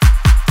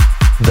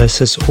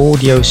This is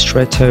Audio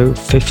Stretto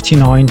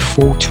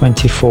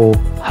 59424.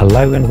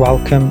 Hello and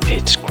welcome,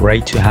 it's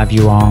great to have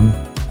you on.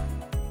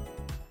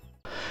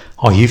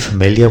 Are you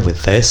familiar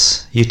with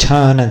this? You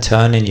turn and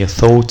turn in your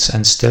thoughts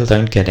and still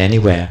don't get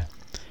anywhere.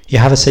 You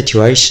have a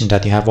situation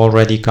that you have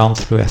already gone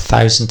through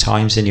 1,000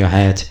 times in your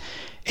head,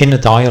 inner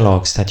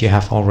dialogues that you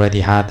have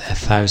already had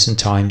 1,000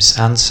 times,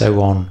 and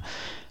so on.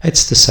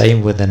 It's the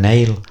same with a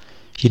nail.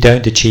 You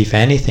don't achieve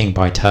anything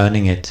by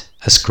turning it.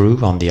 A screw,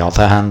 on the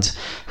other hand,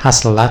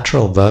 has a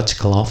lateral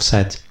vertical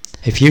offset.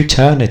 If you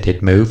turn it,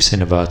 it moves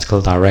in a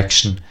vertical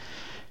direction.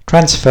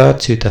 Transfer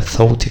to the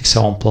thought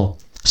example.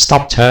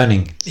 Stop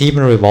turning,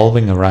 even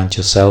revolving around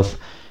yourself,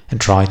 and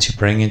try to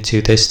bring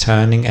into this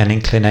turning an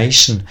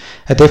inclination,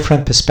 a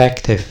different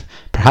perspective,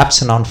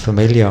 perhaps an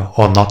unfamiliar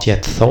or not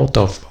yet thought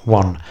of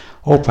one,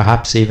 or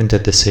perhaps even the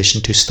decision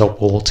to stop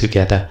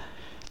altogether.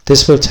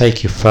 This will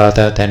take you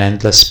further than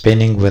endless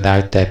spinning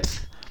without depth.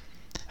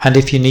 And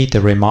if you need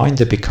a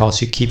reminder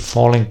because you keep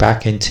falling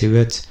back into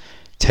it,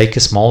 take a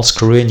small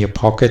screw in your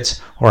pocket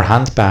or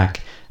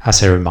handbag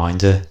as a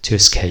reminder to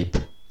escape.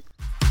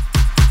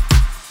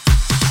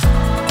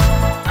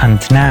 And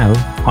now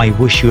I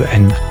wish you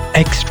an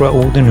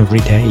extraordinary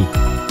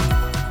day.